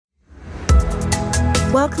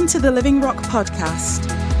Welcome to the Living Rock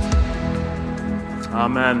Podcast.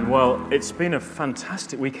 Amen. Well, it's been a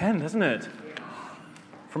fantastic weekend, hasn't it?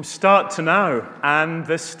 From start to now, and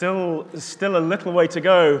there's still a little way to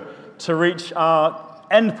go to reach our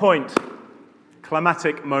end point,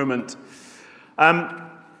 climactic moment.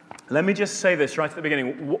 Let me just say this right at the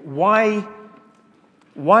beginning. Why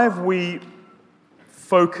have we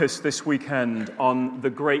focused this weekend on the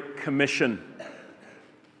Great Commission?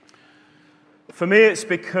 For me, it's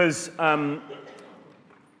because of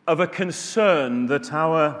a concern that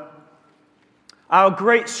our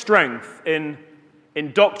great strength in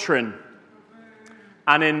doctrine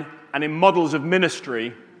and in models of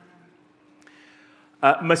ministry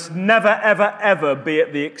must never, ever, ever be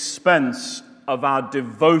at the expense of our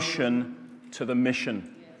devotion to the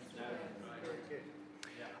mission.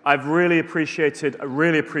 I've really appreciated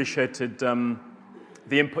the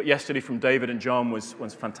input yesterday from David and John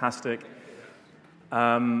was fantastic.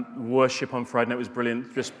 Worship on Friday night was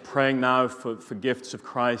brilliant. Just praying now for gifts of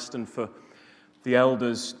Christ and for the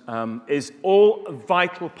elders is all a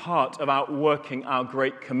vital part of outworking our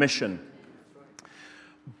Great Commission.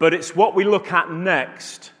 But it's what we look at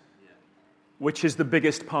next, which is the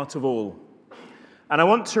biggest part of all. And I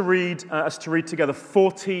want to read us to read together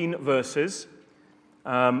 14 verses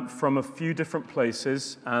from a few different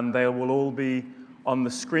places, and they will all be on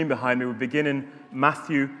the screen behind me. We begin in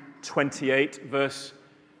Matthew 28, verse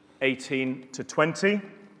 18 to 20, and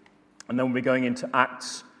then we'll be going into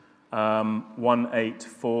Acts 1, 8,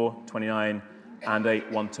 4, 29, and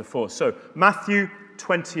 8, 1 to 4. So, Matthew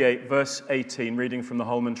 28, verse 18, reading from the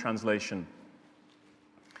Holman translation.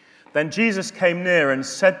 Then Jesus came near and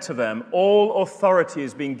said to them, "All authority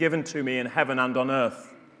has been given to me in heaven and on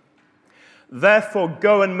earth. Therefore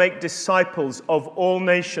go and make disciples of all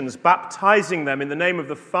nations, baptizing them in the name of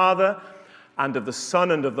the Father and of the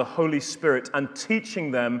Son and of the Holy Spirit, and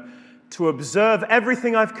teaching them to observe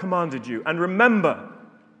everything I've commanded you. And remember,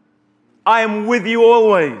 I am with you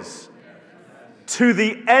always, to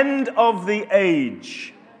the end of the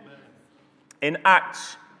age." In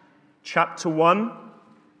Acts chapter 1,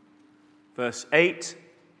 verse 8,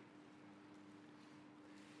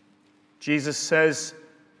 Jesus says,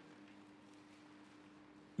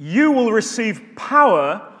 "You will receive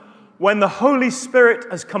power when the Holy Spirit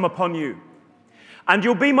has come upon you. And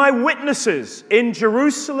you'll be my witnesses in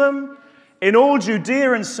Jerusalem, in all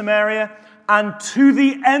Judea and Samaria, and to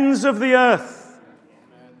the ends of the earth."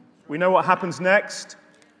 We know what happens next.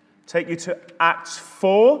 Take you to Acts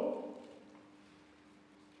 4.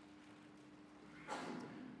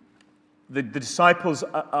 The disciples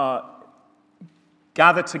are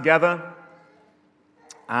gathered together,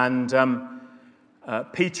 and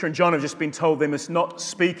Peter and John have just been told they must not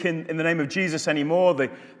speak in the name of Jesus anymore.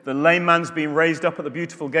 The lame man's been raised up at the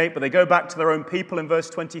beautiful gate, but they go back to their own people in verse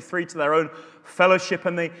 23, to their own fellowship.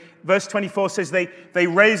 And verse 24 says they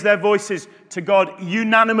raise their voices to God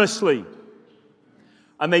unanimously.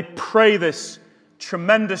 And they pray this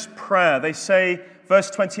tremendous prayer. They say, verse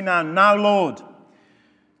 29, "Now, Lord,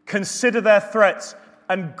 consider their threats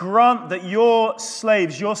and grant that your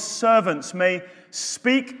slaves, your servants, may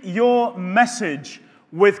speak your message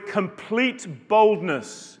with complete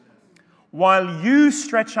boldness, while you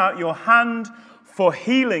stretch out your hand for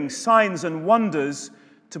healing, signs, and wonders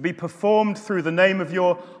to be performed through the name of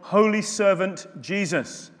your holy servant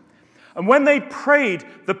Jesus." And when they prayed,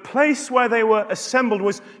 the place where they were assembled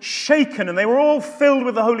was shaken, and they were all filled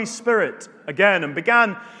with the Holy Spirit again, and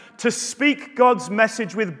began to speak God's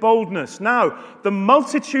message with boldness. Now, the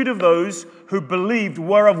multitude of those who believed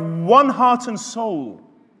were of one heart and soul.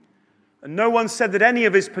 And no one said that any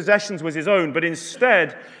of his possessions was his own, but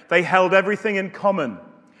instead they held everything in common.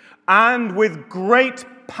 And with great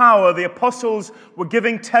power the apostles were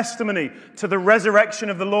giving testimony to the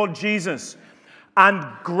resurrection of the Lord Jesus. And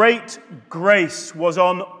great grace was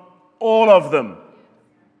on all of them.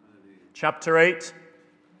 Chapter 8.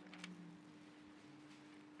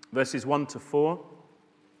 Verses 1 to 4.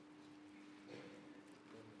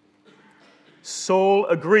 Saul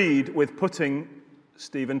agreed with putting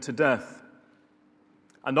Stephen to death.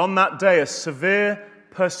 And on that day, a severe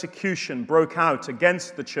persecution broke out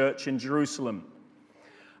against the church in Jerusalem.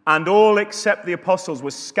 And all except the apostles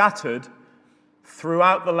were scattered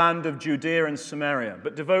throughout the land of Judea and Samaria.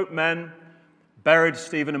 But devout men buried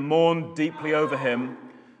Stephen and mourned deeply over him.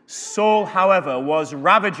 Saul, however, was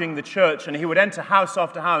ravaging the church, and he would enter house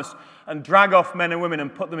after house and drag off men and women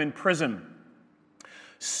and put them in prison.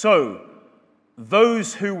 So,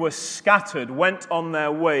 those who were scattered went on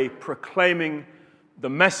their way proclaiming the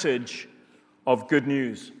message of good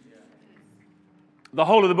news. The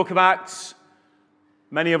whole of the book of Acts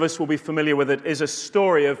many of us will be familiar with it, is a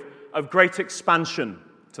story of great expansion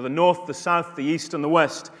to the north, the south, the east, and the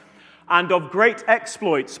west, and of great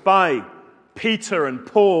exploits by Peter and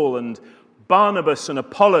Paul and Barnabas and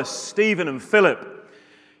Apollos, Stephen and Philip.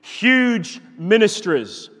 Huge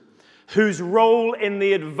ministries whose role in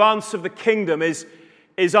the advance of the kingdom is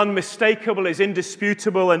unmistakable, is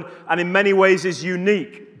indisputable, and in many ways is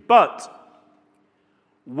unique. But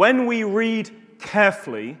when we read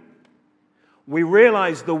carefully, we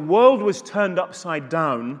realize the world was turned upside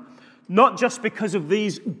down, not just because of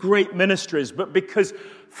these great ministries, but because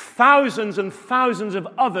thousands and thousands of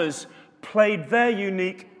others played their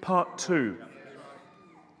unique part too.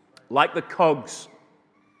 Like the cogs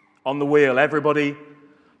on the wheel, everybody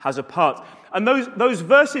has a part. And those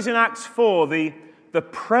verses in Acts 4, the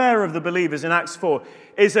prayer of the believers in Acts 4,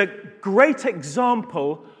 is a great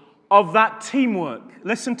example of that teamwork.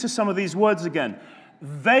 Listen to some of these words again.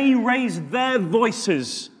 They raised their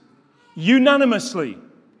voices unanimously,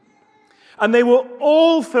 and they were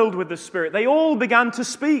all filled with the Spirit. They all began to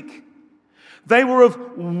speak. They were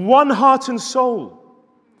of one heart and soul.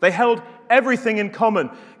 They held everything in common.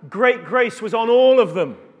 Great grace was on all of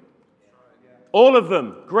them. All of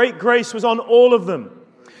them. Great grace was on all of them.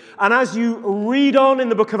 And as you read on in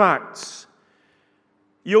the book of Acts,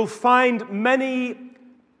 you'll find many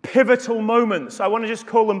pivotal moments. I want to just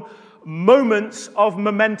call them moments of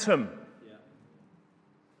momentum,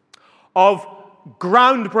 of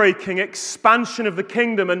groundbreaking expansion of the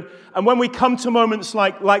kingdom. And when we come to moments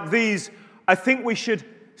like these, I think we should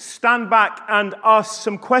stand back and ask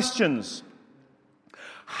some questions.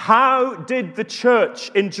 How did the church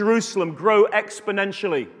in Jerusalem grow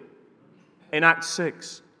exponentially in Acts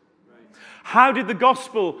 6? How did the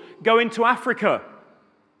gospel go into Africa?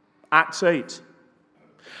 Acts 8.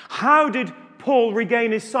 How did Paul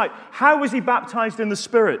regain his sight? How was he baptized in the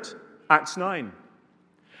Spirit? Acts 9.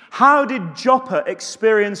 How did Joppa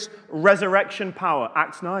experience resurrection power?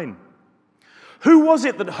 Acts 9. Who was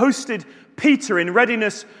it that hosted Peter in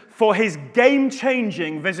readiness for his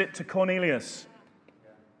game-changing visit to Cornelius?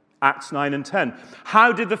 Acts 9 and 10.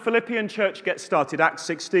 How did the Philippian church get started? Acts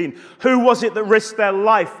 16. Who was it that risked their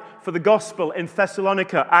life for the gospel in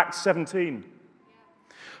Thessalonica? Acts 17.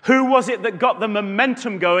 Who was it that got the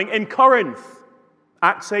momentum going in Corinth?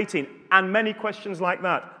 Acts 18. And many questions like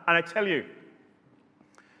that. And I tell you,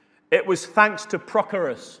 it was thanks to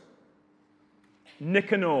Prochorus,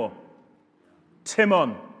 Nicanor,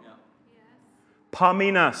 Timon,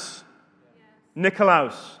 Parmenas,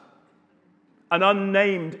 Nicolaus, an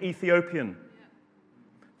unnamed Ethiopian,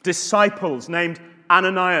 disciples named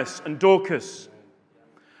Ananias and Dorcas,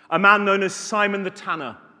 a man known as Simon the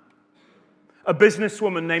Tanner, a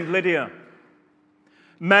businesswoman named Lydia,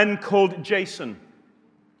 men called Jason,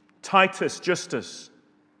 Titus, Justus,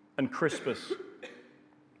 and Crispus.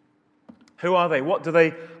 Who are they? What do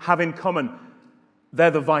they have in common? They're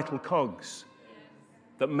the vital cogs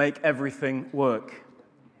that make everything work.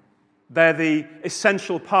 They're the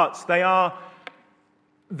essential parts. They are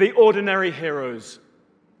the ordinary heroes.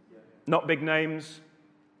 Not big names,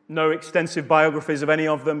 no extensive biographies of any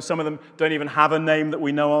of them. Some of them don't even have a name that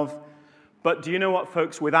we know of. But do you know what,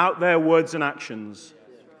 folks? Without their words and actions,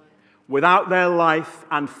 without their life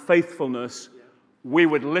and faithfulness, we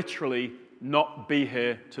would literally not be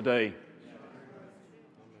here today.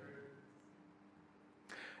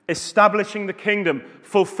 Establishing the kingdom,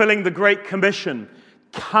 fulfilling the Great Commission,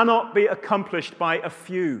 cannot be accomplished by a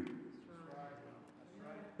few.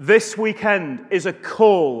 This weekend is a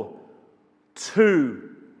call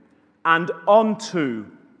to and onto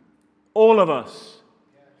all of us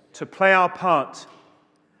to play our part,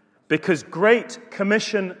 because Great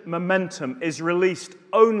Commission momentum is released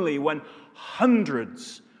only when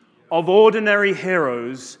hundreds of ordinary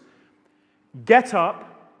heroes get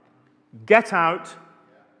up, get out,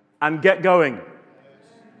 and get going.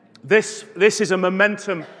 This is a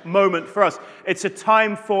momentum moment for us. It's a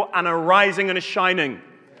time for an arising and a shining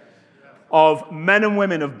of men and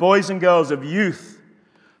women, of boys and girls, of youth,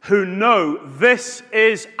 who know this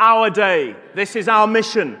is our day. This is our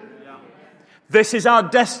mission. This is our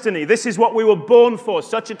destiny. This is what we were born for,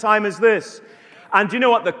 such a time as this. And you know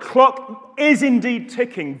what? The clock is indeed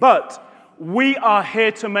ticking, but we are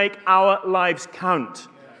here to make our lives count.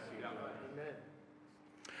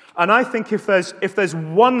 And I think if there's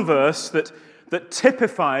one verse that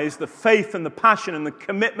typifies the faith and the passion and the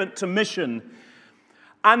commitment to mission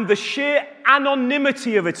and the sheer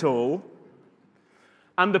anonymity of it all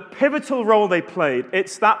and the pivotal role they played,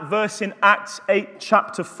 it's that verse in Acts 8,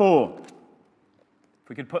 chapter 4. If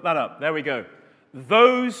we could put that up. There we go.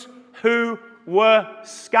 Those who were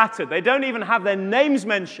scattered. They don't even have their names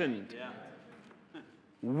mentioned.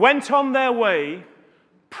 went on their way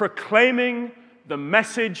proclaiming the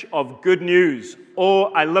message of good news.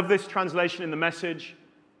 Or, I love this translation in the Message,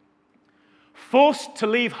 forced to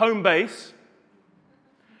leave home base.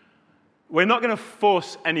 We're not going to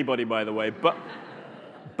force anybody, by the way,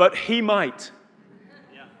 but he might.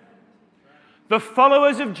 The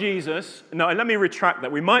followers of Jesus, no, let me retract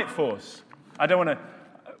that. We might force. I want to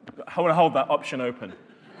hold that option open.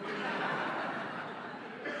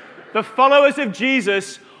 The followers of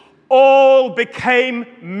Jesus all became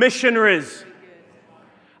missionaries.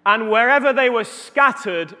 And wherever they were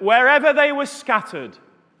scattered,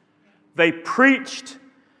 they preached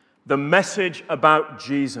the message about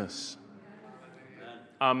Jesus.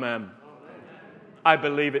 Amen. I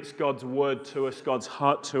believe it's God's word to us, God's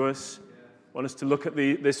heart to us. I want us to look at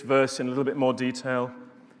this verse in a little bit more detail.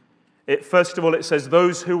 First of all, it says,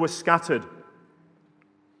 those who were scattered.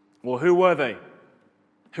 Well, who were they?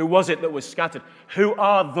 Who was it that was scattered? Who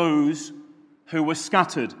are those who were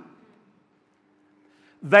scattered?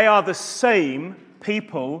 They are the same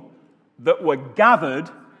people that were gathered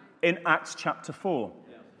in Acts chapter 4.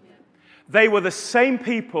 They were the same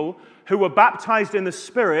people who were baptized in the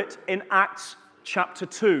Spirit in Acts chapter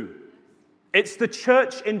 2. It's the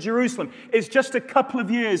church in Jerusalem. It's just a couple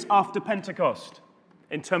of years after Pentecost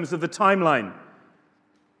in terms of the timeline.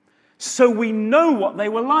 So we know what they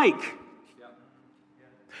were like.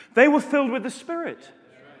 They were filled with the Spirit.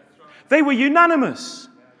 They were unanimous.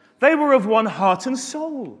 They were of one heart and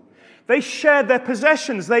soul. They shared their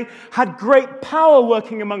possessions. They had great power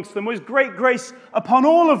working amongst them. There was great grace upon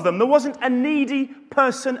all of them. There wasn't a needy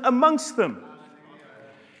person amongst them.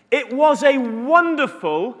 It was a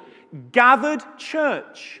wonderful, gathered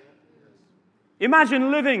church.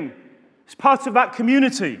 Imagine living as part of that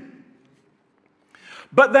community.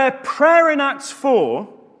 But their prayer in Acts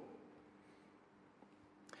 4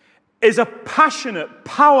 is a passionate,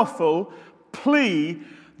 powerful plea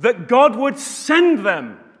that God would send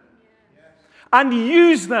them and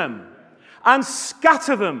use them and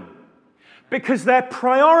scatter them, because their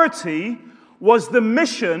priority was the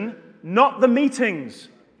mission, not the meetings.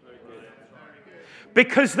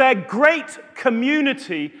 Because their great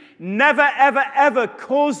community never, ever, ever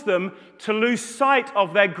caused them to lose sight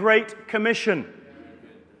of their great commission.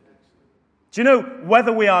 Do you know,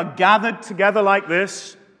 whether we are gathered together like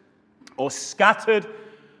this or scattered,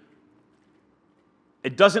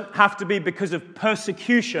 it doesn't have to be because of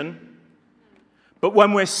persecution, but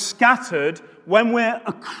when we're scattered, when we're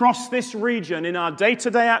across this region in our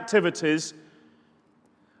day-to-day activities,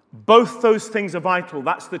 both those things are vital.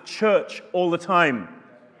 That's the church all the time.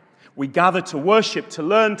 We gather to worship, to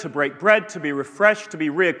learn, to break bread, to be refreshed, to be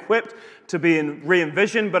re-equipped, to be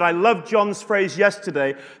re-envisioned. But I love John's phrase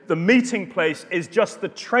yesterday, the meeting place is just the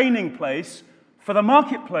training place for the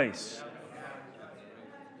marketplace.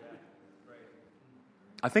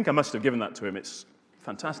 I think I must have given that to him. It's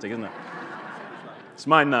fantastic, isn't it? It's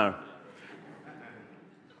mine now.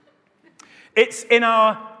 It's in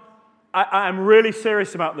our, I'm really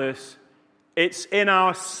serious about this, it's in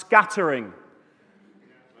our scattering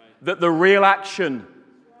that the real action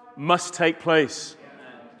must take place.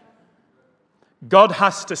 God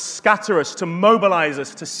has to scatter us, to mobilize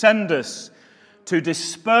us, to send us, to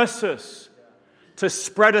disperse us, to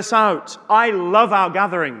spread us out. I love our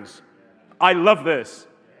gatherings. I love this.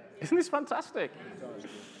 Isn't this fantastic?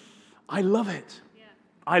 I love it.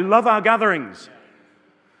 I love our gatherings.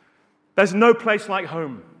 There's no place like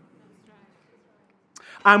home.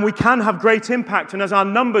 And we can have great impact. And as our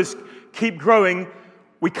numbers keep growing,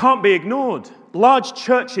 we can't be ignored. Large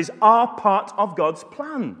churches are part of God's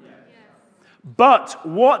plan. But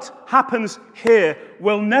what happens here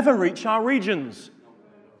will never reach our regions,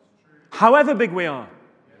 however big we are.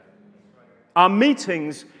 Our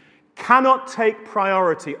meetings cannot take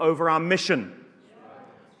priority over our mission.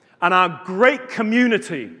 And our great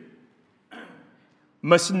community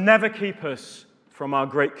must never keep us from our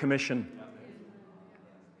great commission.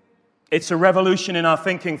 It's a revolution in our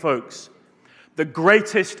thinking, folks. The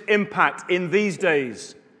greatest impact in these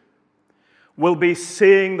days will be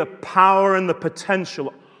seeing the power and the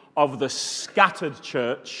potential of the scattered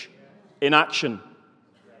church in action.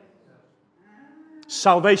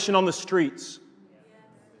 Salvation on the streets.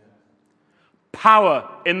 Power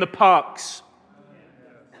in the parks.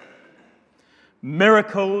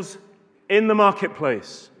 Miracles in the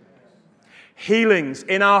marketplace. Healings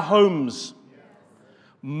in our homes.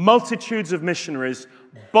 Multitudes of missionaries,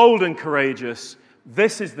 bold and courageous.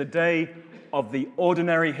 This is the day of the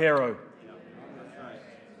ordinary hero.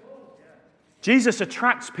 Jesus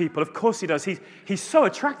attracts people. Of course he does. He's so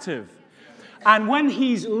attractive. And when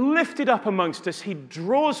he's lifted up amongst us, he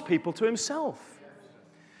draws people to himself.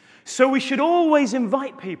 So we should always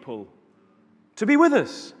invite people to be with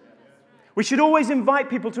us. We should always invite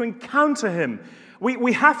people to encounter him.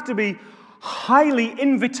 We have to be highly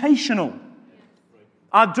invitational.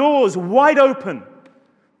 Our doors wide open,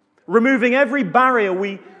 removing every barrier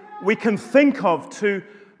we can think of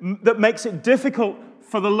that makes it difficult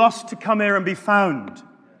for the lost to come here and be found.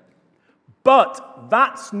 But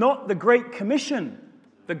that's not the Great Commission.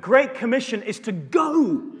 The Great Commission is to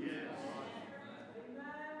go.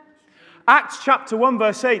 Acts chapter 1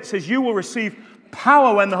 verse 8 says, you will receive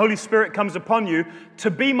power when the Holy Spirit comes upon you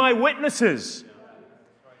to be my witnesses.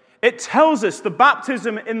 It tells us the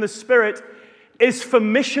baptism in the Spirit is for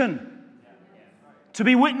mission, to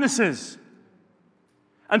be witnesses.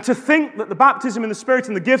 And to think that the baptism in the Spirit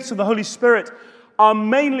and the gifts of the Holy Spirit are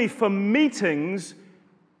mainly for meetings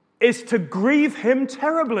is to grieve him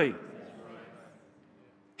terribly.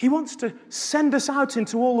 He wants to send us out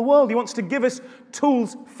into all the world. He wants to give us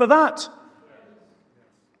tools for that.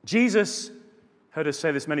 Jesus, heard us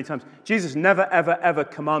say this many times, Jesus never, ever, ever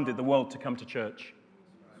commanded the world to come to church.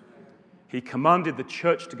 He commanded the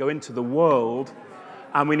church to go into the world,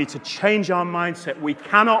 and we need to change our mindset. We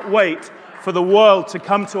cannot wait for the world to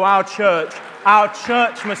come to our church. Our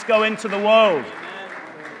church must go into the world.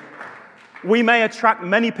 We may attract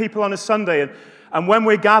many people on a Sunday, and when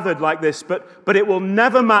we're gathered like this, but it will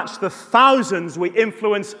never match the thousands we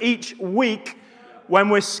influence each week when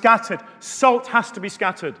we're scattered. Salt has to be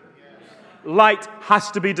scattered. Light has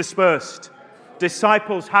to be dispersed.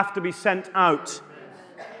 Disciples have to be sent out.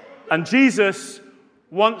 And Jesus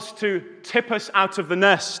wants to tip us out of the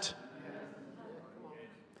nest.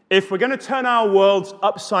 If we're going to turn our worlds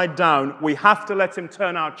upside down, we have to let him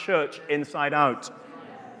turn our church inside out.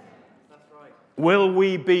 Will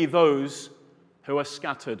we be those who are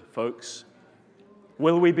scattered, folks?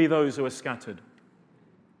 Will we be those who are scattered?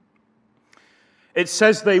 It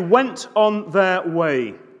says they went on their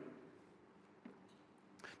way.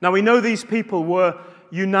 Now we know these people were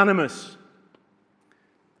unanimous,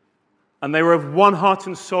 and they were of one heart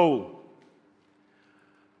and soul.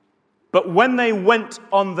 But when they went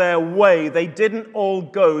on their way, they didn't all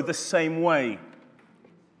go the same way.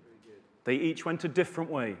 They each went a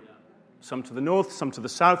different way. Some to the north, some to the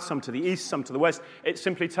south, some to the east, some to the west. It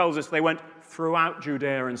simply tells us they went throughout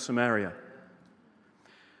Judea and Samaria.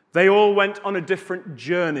 They all went on a different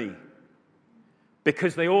journey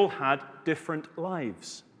because they all had different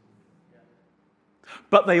lives.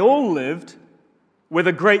 But they all lived with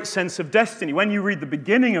a great sense of destiny. When you read the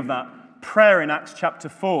beginning of that prayer in Acts chapter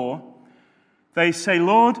 4, they say,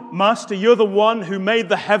 Lord, Master, you're the one who made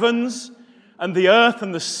the heavens and the earth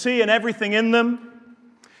and the sea and everything in them.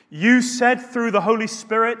 You said through the Holy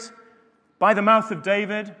Spirit by the mouth of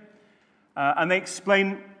David, and they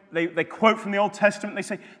explain, they quote from the Old Testament, they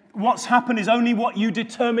say, what's happened is only what you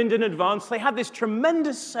determined in advance. They had this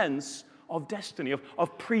tremendous sense of destiny,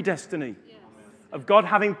 of predestiny, of God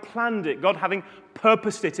having planned it, God having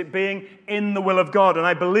purposed it, it being in the will of God. And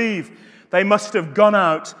I believe they must have gone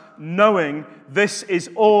out knowing this is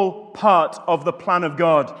all part of the plan of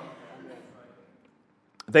God.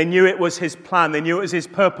 They knew it was his plan. They knew it was his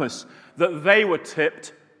purpose that they were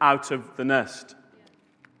tipped out of the nest.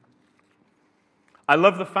 I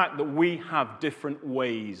love the fact that we have different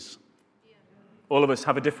ways. All of us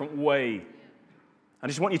have a different way. I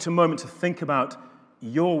just want you to a moment to think about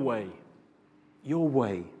your way, your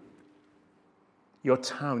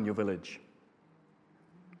town, your village,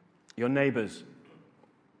 your neighbors,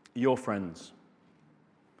 your friends,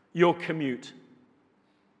 your commute,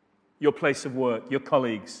 your place of work, your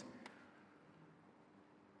colleagues.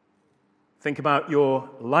 Think about your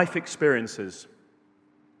life experiences,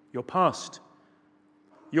 your past,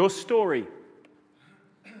 your story,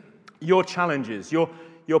 your challenges, your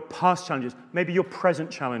past challenges, maybe your present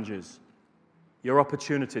challenges, your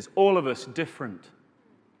opportunities. All of us different,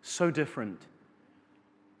 so different.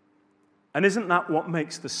 And isn't that what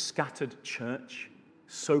makes the scattered church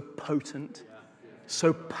so potent,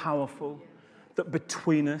 so powerful, that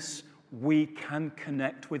between us we can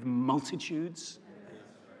connect with multitudes?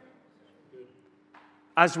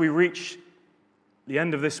 As we reach the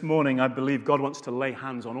end of this morning, I believe God wants to lay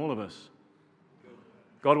hands on all of us.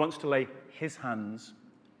 God wants to lay his hands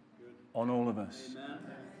on all of us.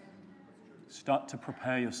 Start to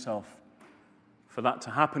prepare yourself for that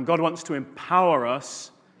to happen. God wants to empower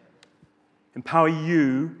us, empower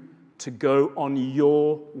you to go on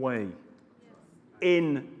your way,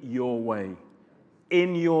 in your way,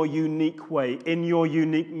 in your unique way, in your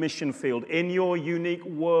unique mission field, in your unique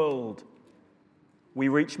world. We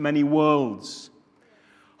reach many worlds.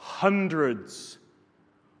 Hundreds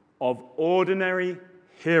of ordinary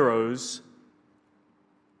heroes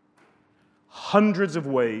hundreds of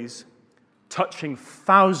ways, touching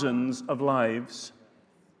thousands of lives.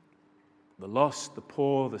 The lost, the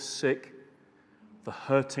poor, the sick, the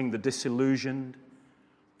hurting, the disillusioned,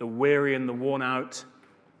 the weary and the worn out,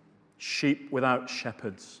 sheep without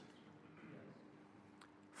shepherds.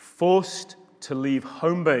 Forced to leave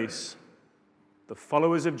home base, the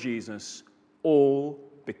followers of Jesus all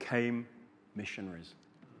became missionaries.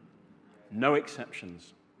 No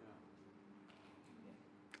exceptions.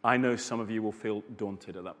 I know some of you will feel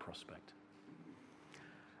daunted at that prospect.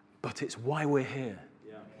 But it's why we're here.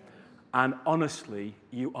 And honestly,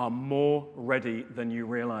 you are more ready than you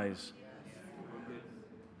realize.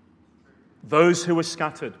 Those who were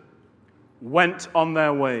scattered went on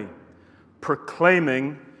their way,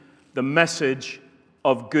 proclaiming the message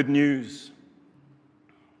of good news.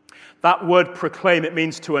 That word proclaim, it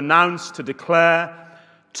means to announce, to declare,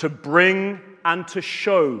 to bring, and to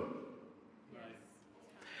show.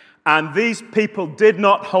 And these people did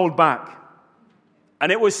not hold back.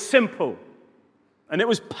 And it was simple. And it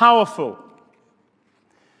was powerful.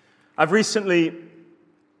 I've recently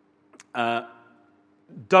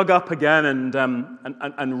dug up again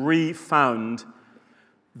and re-found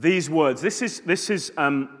these words. This is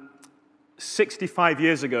 65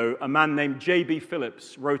 years ago. A man named J.B.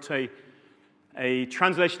 Phillips wrote a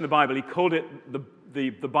translation of the Bible. He called it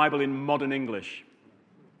the Bible in modern English.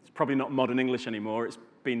 It's probably not modern English anymore. It's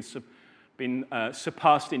been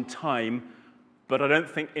surpassed in time, but I don't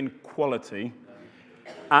think in quality.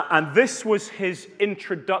 And this was his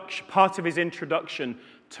introduction, part of his introduction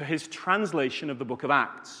to his translation of the book of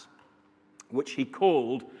Acts, which he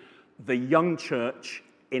called the young church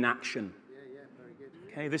in action. Very good.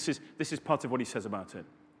 Okay, this is part of what he says about it.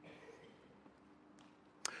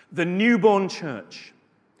 The newborn church,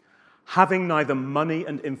 having neither money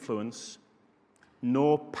and influence,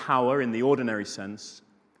 nor power in the ordinary sense,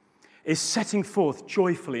 is setting forth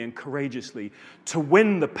joyfully and courageously to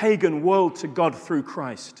win the pagan world to God through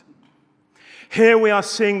Christ. Here we are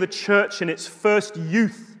seeing the church in its first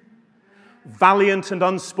youth, valiant and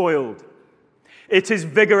unspoiled. It is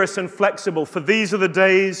vigorous and flexible, for these are the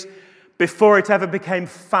days before it ever became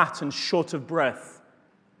fat and short of breath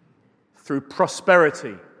through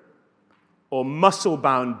prosperity or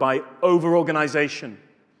muscle-bound by over-organization.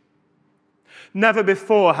 Never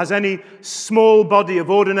before has any small body of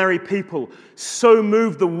ordinary people so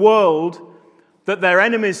moved the world that their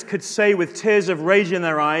enemies could say with tears of rage in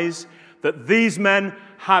their eyes that these men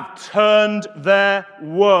have turned their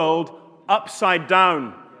world upside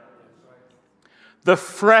down. The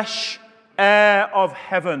fresh air of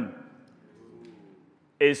heaven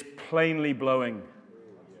is plainly blowing.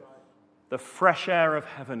 The fresh air of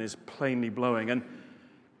heaven is plainly blowing. And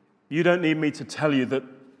you don't need me to tell you that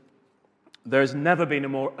there has never been a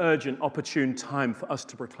more urgent, opportune time for us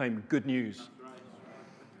to proclaim good news.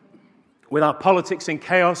 With our politics in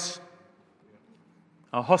chaos,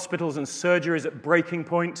 our hospitals and surgeries at breaking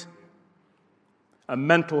point, a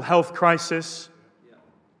mental health crisis,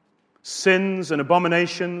 sins and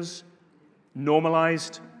abominations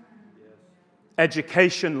normalized,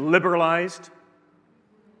 education liberalized,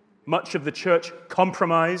 much of the church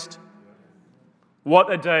compromised.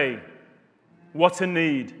 What a day, what a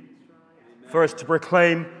need for us to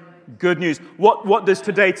proclaim good news. What does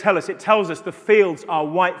today tell us? It tells us the fields are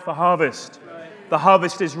white for harvest. The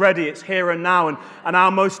harvest is ready. It's here and now. And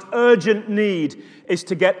our most urgent need is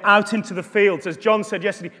to get out into the fields, as John said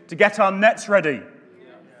yesterday, to get our nets ready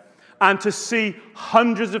and to see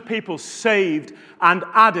hundreds of people saved and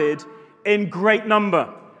added in great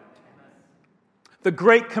number. The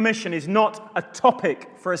Great Commission is not a topic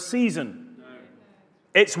for a season.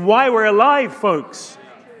 It's why we're alive, folks.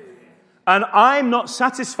 And I'm not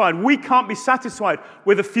satisfied. We can't be satisfied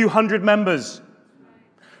with a few hundred members,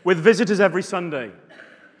 with visitors every Sunday,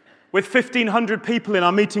 with 1,500 people in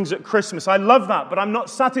our meetings at Christmas. I love that, but I'm not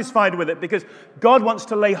satisfied with it because God wants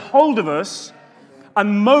to lay hold of us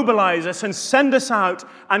and mobilize us and send us out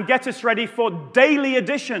and get us ready for daily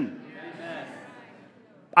addition. Amen.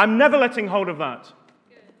 I'm never letting hold of that.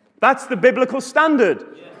 That's the biblical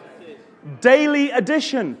standard. Daily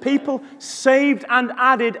addition. People saved and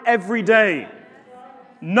added every day.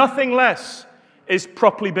 Nothing less is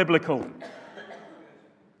properly biblical.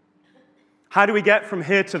 How do we get from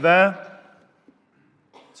here to there?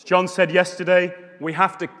 As John said yesterday, we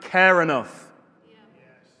have to care enough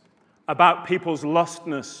about people's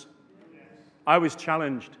lostness. I was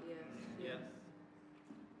challenged.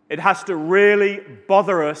 It has to really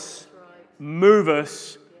bother us, move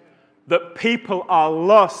us, that people are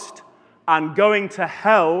lost and going to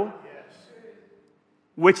hell,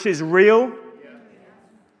 which is real,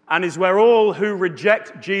 and is where all who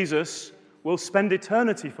reject Jesus will spend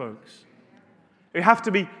eternity, folks. We have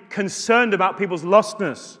to be concerned about people's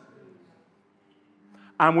lostness.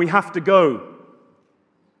 And we have to go.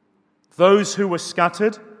 Those who were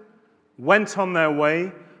scattered went on their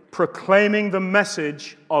way, proclaiming the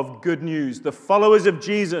message of good news. The followers of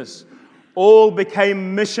Jesus all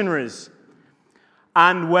became missionaries.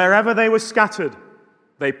 And wherever they were scattered,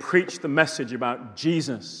 they preached the message about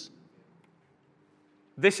Jesus.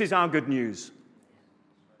 This is our good news.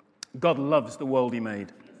 God loves the world He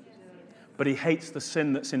made, but He hates the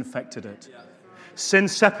sin that's infected it. Sin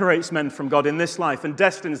separates men from God in this life and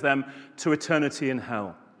destines them to eternity in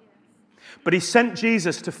hell. But He sent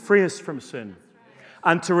Jesus to free us from sin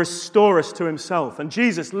and to restore us to Himself. And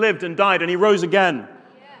Jesus lived and died and He rose again.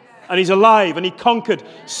 And He's alive and He conquered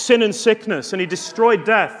sin and sickness and He destroyed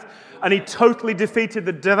death and He totally defeated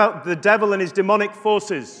the devil and his demonic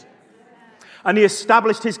forces. And He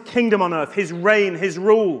established His kingdom on earth, His reign, His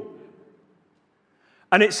rule.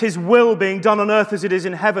 And it's His will being done on earth as it is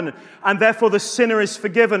in heaven. And therefore the sinner is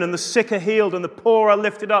forgiven and the sick are healed and the poor are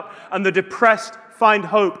lifted up and the depressed find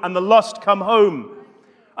hope and the lost come home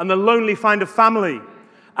and the lonely find a family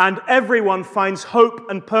and everyone finds hope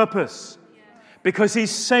and purpose because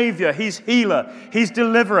He's Savior, He's healer, He's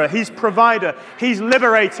deliverer, He's provider, He's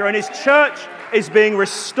liberator, and His church is being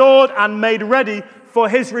restored and made ready for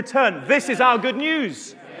His return. This is our good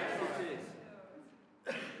news.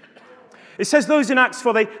 It says those in Acts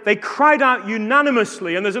 4, they cried out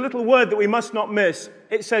unanimously, and there's a little word that we must not miss.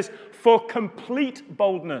 It says, for complete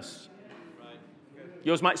boldness.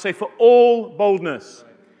 Yours might say, for all boldness.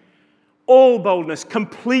 All boldness,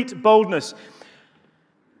 complete boldness.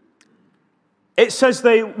 It says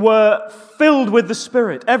they were filled with the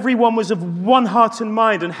Spirit. Everyone was of one heart and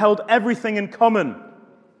mind and held everything in common.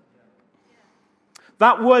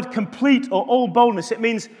 That word complete or all boldness, it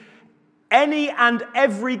means any and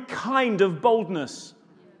every kind of boldness.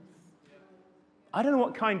 I don't know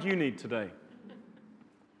what kind you need today.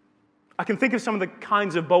 I can think of some of the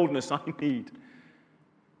kinds of boldness I need.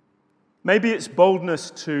 Maybe it's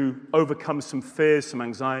boldness to overcome some fears, some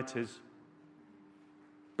anxieties.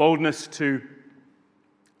 Boldness to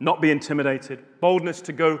not be intimidated. Boldness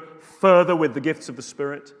to go further with the gifts of the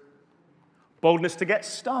Spirit. Boldness to get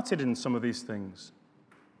started in some of these things.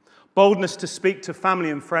 Boldness to speak to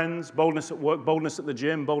family and friends, boldness at work, boldness at the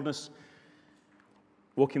gym, boldness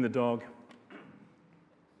walking the dog.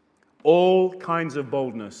 All kinds of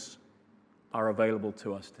boldness are available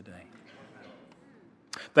to us today.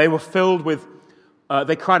 They were filled with,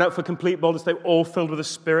 they cried out for complete boldness. They were all filled with the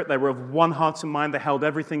Spirit. They were of one heart and mind. They held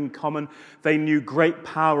everything in common. They knew great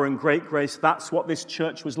power and great grace. That's what this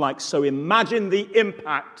church was like. So imagine the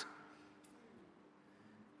impact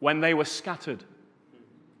when they were scattered.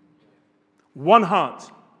 One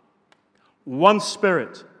heart, one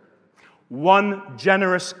Spirit, one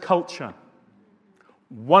generous culture,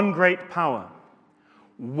 one great power,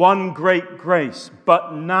 one great grace,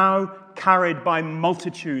 but now carried by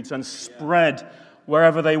multitudes and spread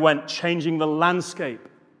wherever they went, changing the landscape.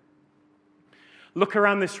 Look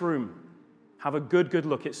around this room. Have a good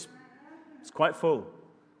look. It's quite full.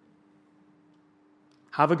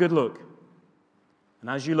 Have a good look. And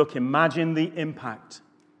as you look, imagine the impact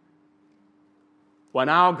when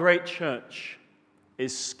our great church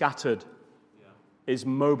is scattered, is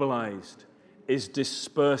mobilized, is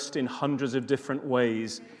dispersed in hundreds of different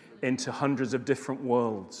ways into hundreds of different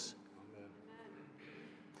worlds.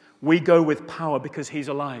 We go with power because He's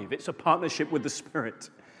alive. It's a partnership with the Spirit.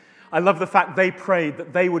 I love the fact they prayed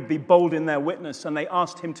that they would be bold in their witness, and they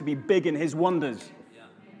asked Him to be big in His wonders.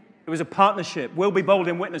 It was a partnership. We'll be bold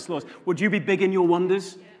in witness, Lord. Would you be big in your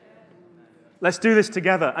wonders? Let's do this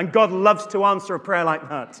together. And God loves to answer a prayer like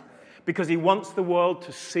that because He wants the world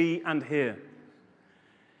to see and hear.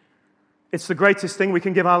 It's the greatest thing we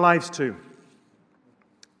can give our lives to.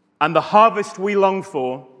 And the harvest we long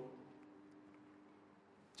for,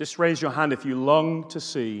 just raise your hand if you long to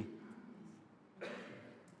see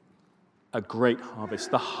a great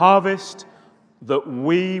harvest. The harvest that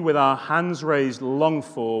we, with our hands raised, long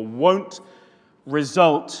for won't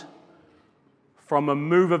result from a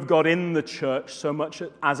move of God in the church so much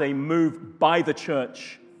as a move by the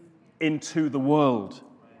church into the world.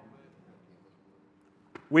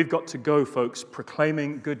 We've got to go, folks,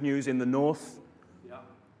 proclaiming good news in the north,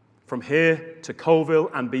 from here to Colville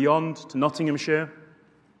and beyond to Nottinghamshire.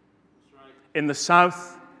 In the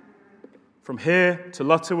south, from here to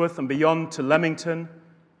Lutterworth and beyond to Leamington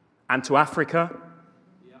and to Africa.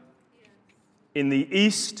 In the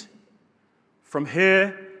east, from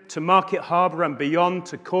here to Market Harbour and beyond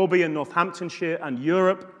to Corby and Northamptonshire and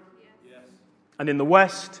Europe. And in the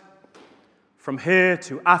west, from here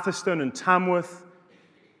to Atherstone and Tamworth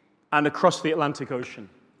and across the Atlantic Ocean.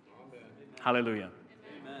 Amen. Hallelujah.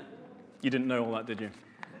 Amen. You didn't know all that, did you?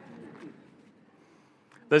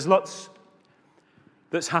 There's lots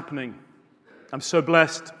that's happening. I'm so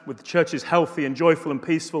blessed with the churches healthy and joyful and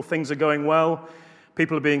peaceful. Things are going well.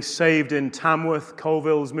 People are being saved in Tamworth.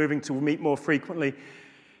 Colville's moving to meet more frequently.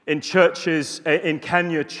 In churches, in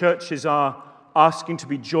Kenya, churches are asking to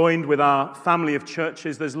be joined with our family of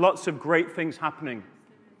churches. There's lots of great things happening,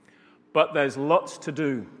 but there's lots to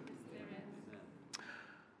do.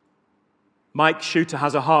 Mike Shooter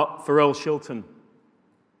has a heart for Earl Shilton.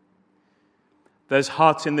 There's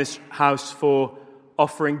heart in this house for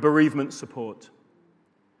offering bereavement support,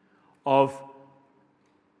 of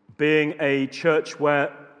being a church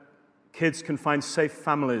where kids can find safe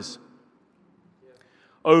families.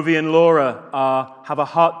 Ovi and Laura have a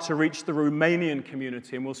heart to reach the Romanian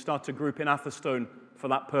community, and we'll start a group in Atherstone for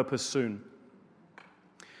that purpose soon.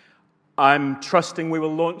 I'm trusting we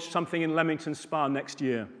will launch something in Leamington Spa next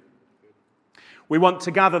year. We want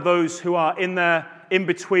to gather those who are in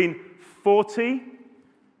between 40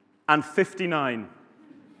 and 59.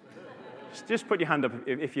 Just put your hand up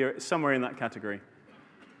if you're somewhere in that category.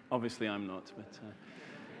 Obviously, I'm not. But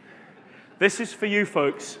this is for you,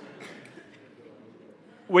 folks.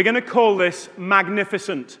 We're going to call this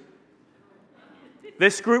Magnificent.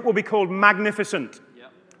 This group will be called Magnificent.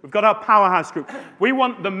 Yep. We've got our powerhouse group. We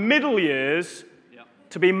want the middle years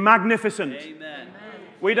to be magnificent. Amen.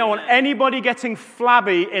 We don't want anybody getting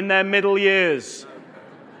flabby in their middle years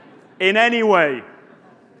in any way,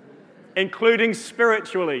 including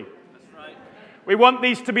spiritually. We want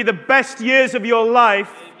these to be the best years of your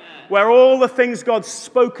life, where all the things God's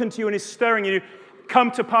spoken to you and is stirring you come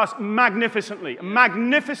to pass magnificently.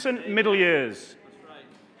 Magnificent middle years.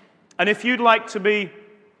 And if you'd like to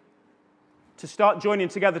start joining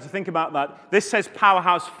together to think about that, this says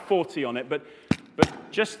Powerhouse 40 on it, but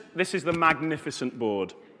just this is the magnificent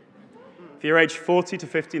board. If you're age 40 to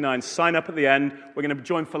 59, sign up at the end. We're going to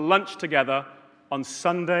join for lunch together on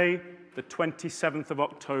Sunday, the 27th of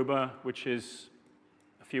October, which is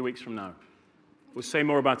a few weeks from now. We'll say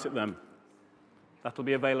more about it then. That'll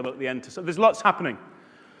be available at the end. So there's lots happening.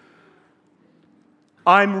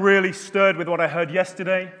 I'm really stirred with what I heard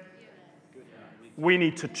yesterday. We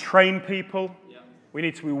need to train people. We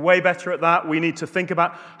need to be way better at that. We need to think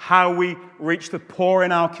about how we reach the poor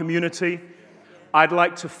in our community. I'd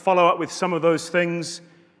like to follow up with some of those things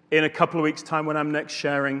in a couple of weeks' time when I'm next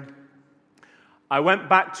sharing. I went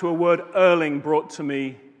back to a word Erling brought to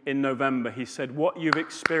me in November. He said, what you've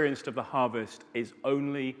experienced of the harvest is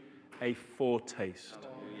only a foretaste.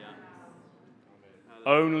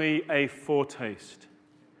 Only a foretaste.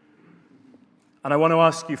 And I want to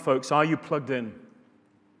ask you folks, are you plugged in?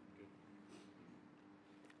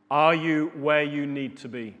 Are you where you need to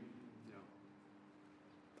be?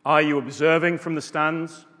 Are you observing from the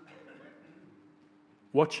stands?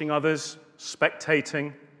 Watching others?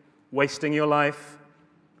 Spectating? Wasting your life?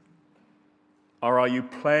 Or are you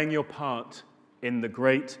playing your part in the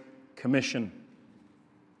Great Commission?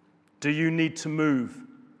 Do you need to move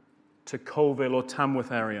to Colville or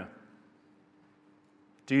Tamworth area?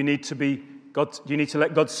 Do you need to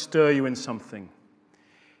let God stir you in something?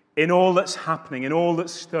 In all that's happening, in all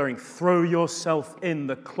that's stirring, throw yourself in.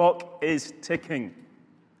 The clock is ticking.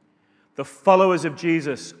 The followers of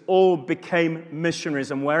Jesus all became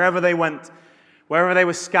missionaries, and wherever they went, wherever they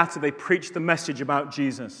were scattered, they preached the message about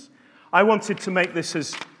Jesus. I wanted to make this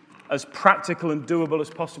as practical and doable as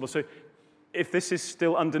possible. So if this is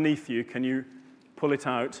still underneath you, can you pull it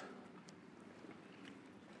out?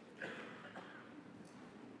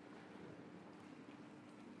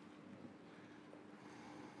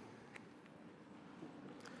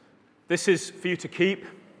 This is for you to keep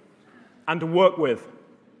and to work with.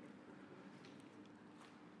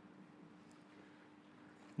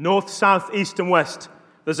 North, south, east, and west.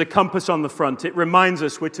 There's a compass on the front. It reminds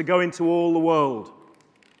us we're to go into all the world.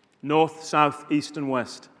 North, south, east, and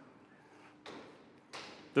west.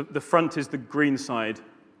 The front is the green side.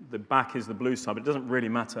 The back is the blue side, but it doesn't really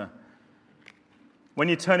matter. When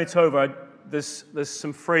you turn it over, there's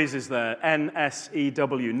some phrases there.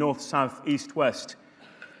 NSEW, north, south, east, west.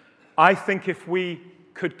 I think if we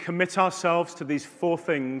could commit ourselves to these four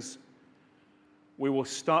things, we will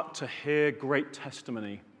start to hear great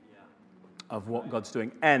testimony of what God's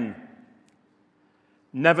doing. N,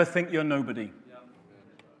 never think you're nobody.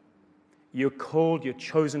 You're called, you're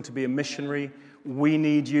chosen to be a missionary. We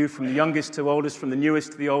need you, from the youngest to oldest, from the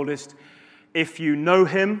newest to the oldest. If you know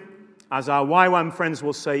him, as our YWAM friends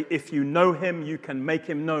will say, if you know him, you can make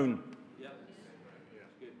him known.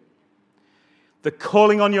 The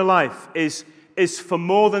calling on your life is for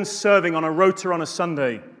more than serving on a rota on a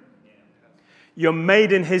Sunday. You're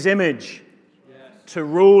made in His image to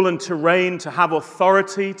rule and to reign, to have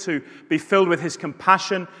authority, to be filled with His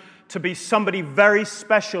compassion, to be somebody very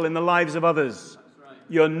special in the lives of others.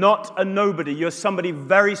 You're not a nobody. You're somebody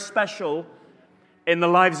very special in the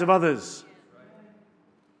lives of others.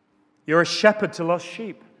 You're a shepherd to lost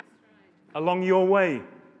sheep along your way.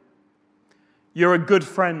 You're a good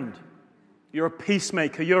friend. You're a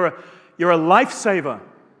peacemaker. You're a lifesaver.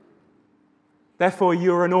 Therefore,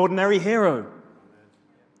 you're an ordinary hero.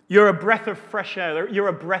 You're a breath of fresh air. You're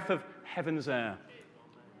a breath of heaven's air.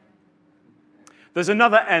 There's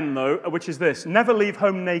another N, though, which is this. Never leave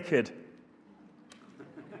home naked.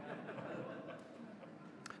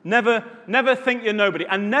 Never think you're nobody.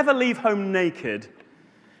 And never leave home naked.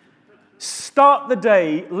 Start the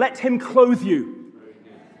day. Let Him clothe you.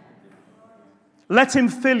 Let Him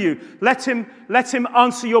fill you. Let Him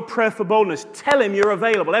answer your prayer for boldness. Tell Him you're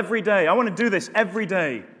available every day. I want to do this every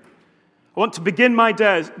day. I want to begin my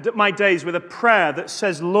days with a prayer that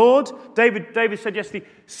says, Lord, David said yesterday,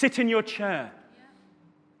 sit in your chair.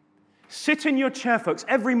 Sit in your chair, folks,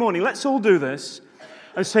 every morning. Let's all do this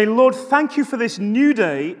and say, Lord, thank you for this new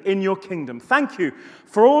day in your kingdom. Thank you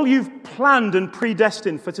for all you've planned and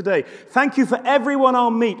predestined for today. Thank you for everyone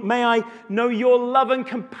I'll meet. May I know your love and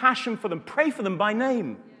compassion for them. Pray for them by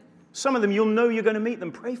name. Some of them you'll know you're going to meet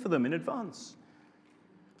them. Pray for them in advance.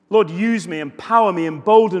 Lord, use me, empower me,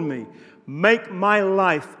 embolden me. Make my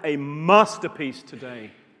life a masterpiece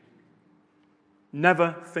today.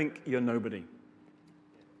 Never think you're nobody.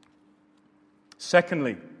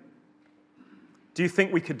 Secondly, do you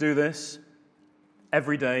think we could do this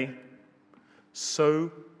every day?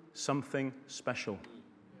 Sow something special.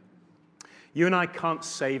 You and I can't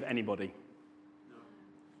save anybody.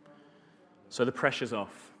 So the pressure's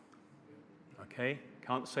off. Okay?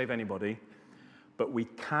 Can't save anybody. But we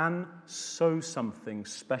can sow something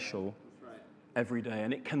special every day,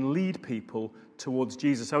 and it can lead people towards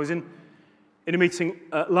Jesus. I was in a meeting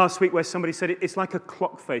last week where somebody said it's like a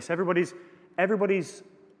clock face. Everybody's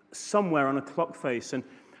somewhere on a clock face, and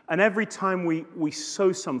every time we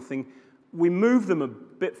sow something, we move them a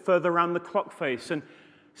bit further around the clock face. And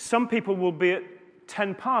some people will be at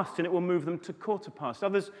 10 past, and it will move them to quarter past.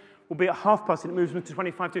 Others will be at half past, and it moves them to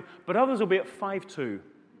 25 to. But others will be at 5 to,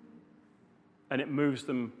 and it moves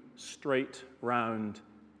them straight round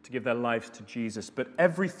to give their lives to Jesus. But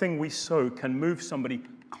everything we sow can move somebody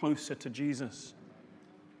closer to Jesus.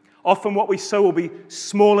 Often what we sow will be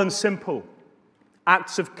small and simple.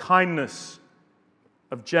 Acts of kindness,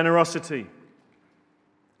 of generosity,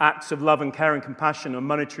 acts of love and care and compassion, a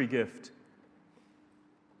monetary gift.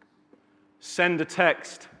 Send a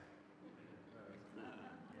text.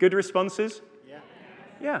 Good responses?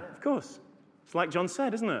 Yeah, of course. It's like John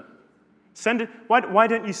said, isn't it? Send it. Why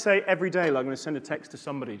don't you say every day, like, I'm going to send a text to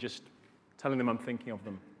somebody, just telling them I'm thinking of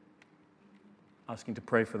them, asking to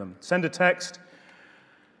pray for them. Send a text.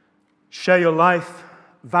 Share your life.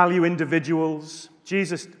 Value individuals.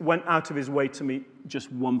 Jesus went out of his way to meet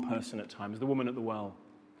just one person at times, the woman at the well.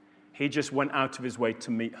 He just went out of his way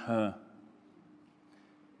to meet her.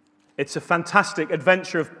 It's a fantastic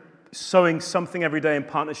adventure of sowing something every day in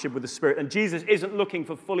partnership with the Spirit. And Jesus isn't looking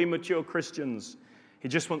for fully mature Christians. He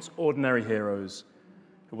just wants ordinary heroes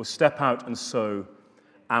who will step out and sow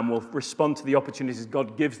and will respond to the opportunities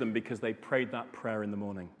God gives them because they prayed that prayer in the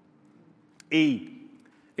morning. E,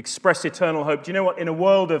 express eternal hope. Do you know what? In a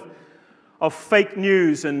world of fake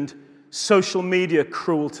news and social media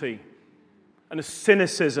cruelty and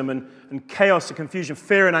cynicism and chaos and confusion,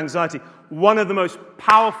 fear and anxiety, one of the most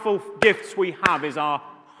powerful gifts we have is our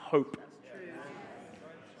hope.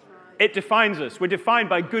 It defines us. We're defined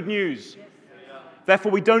by good news.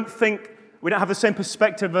 Therefore, we don't have the same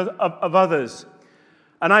perspective of others.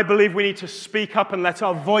 And I believe we need to speak up and let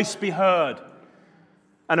our voice be heard.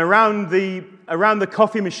 And around the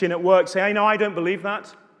coffee machine at work, say, I don't believe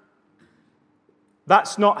that.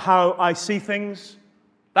 That's not how I see things.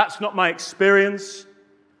 That's not my experience.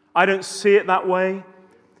 I don't see it that way.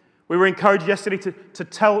 We were encouraged yesterday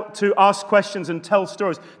to ask questions and tell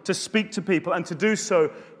stories, to speak to people, and to do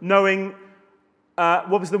so knowing,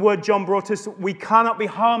 what was the word John brought us? We cannot be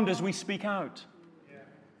harmed as we speak out.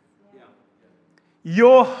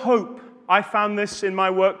 Your hope, I found this in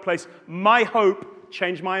my workplace, my hope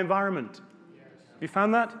changed my environment. Have you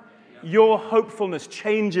found that? Your hopefulness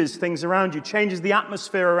changes things around you, changes the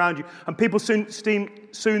atmosphere around you, and people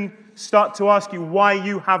soon start to ask you why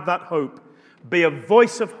you have that hope. Be a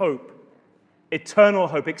voice of hope, eternal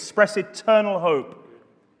hope, express eternal hope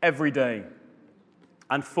every day.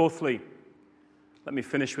 And fourthly, Let me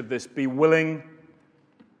finish with this. Be willing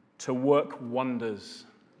to work wonders.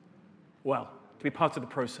 Well, to be part of the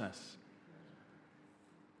process.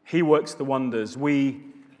 He works the wonders. We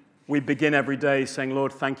begin every day saying,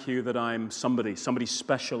 Lord, thank you that I'm somebody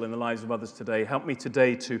special in the lives of others today. Help me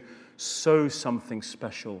today to sow something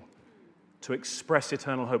special, to express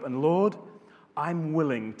eternal hope. And Lord, I'm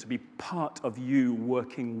willing to be part of you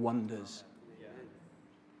working wonders.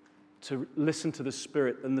 To listen to the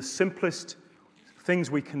Spirit. And the simplest things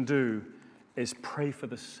we can do is pray for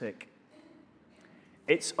the sick.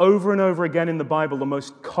 It's over and over again in the Bible the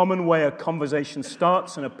most common way a conversation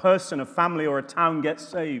starts and a person, a family, or a town gets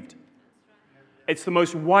saved. It's the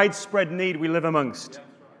most widespread need we live amongst.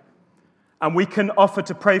 And we can offer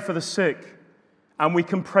to pray for the sick, and we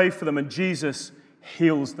can pray for them, and Jesus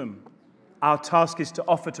heals them. Our task is to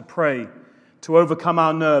offer to pray, to overcome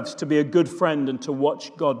our nerves, to be a good friend, and to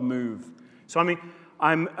watch God move. So,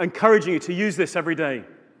 I'm encouraging you to use this every day.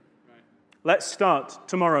 Let's start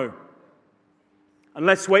tomorrow. And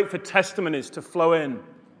let's wait for testimonies to flow in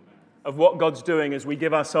of what God's doing as we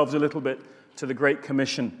give ourselves a little bit to the Great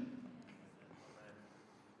Commission.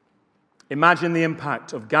 Imagine the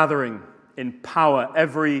impact of gathering in power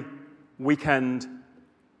every weekend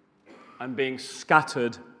and being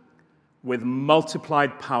scattered with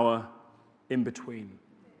multiplied power in between.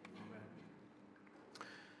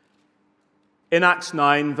 In Acts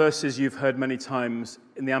 9, verses you've heard many times,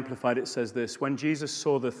 in the Amplified it says this: when Jesus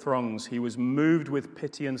saw the throngs, he was moved with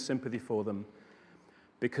pity and sympathy for them,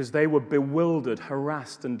 because they were bewildered,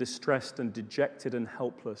 harassed and distressed and dejected and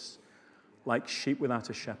helpless, like sheep without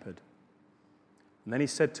a shepherd. And then he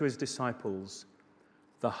said to his disciples,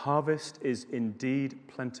 the harvest is indeed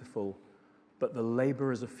plentiful, but the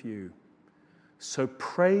laborers are few. So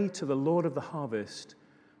pray to the Lord of the harvest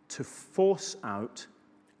to force out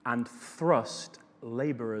and thrust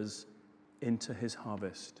laborers into his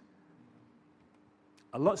harvest.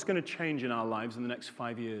 A lot's going to change in our lives in the next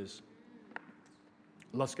 5 years.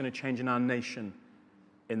 A lot's going to change in our nation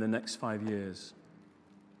in the next 5 years.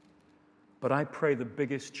 But I pray the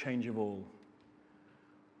biggest change of all,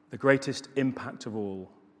 the greatest impact of all,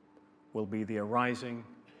 will be the arising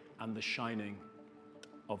and the shining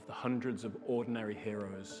of the hundreds of ordinary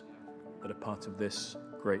heroes that are part of this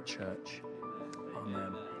great church.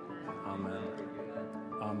 Amen. Amen.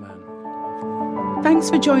 Amen. Thanks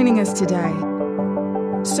for joining us today.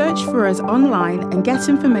 Search for us online and get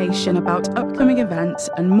information about upcoming events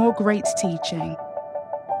and more great teaching.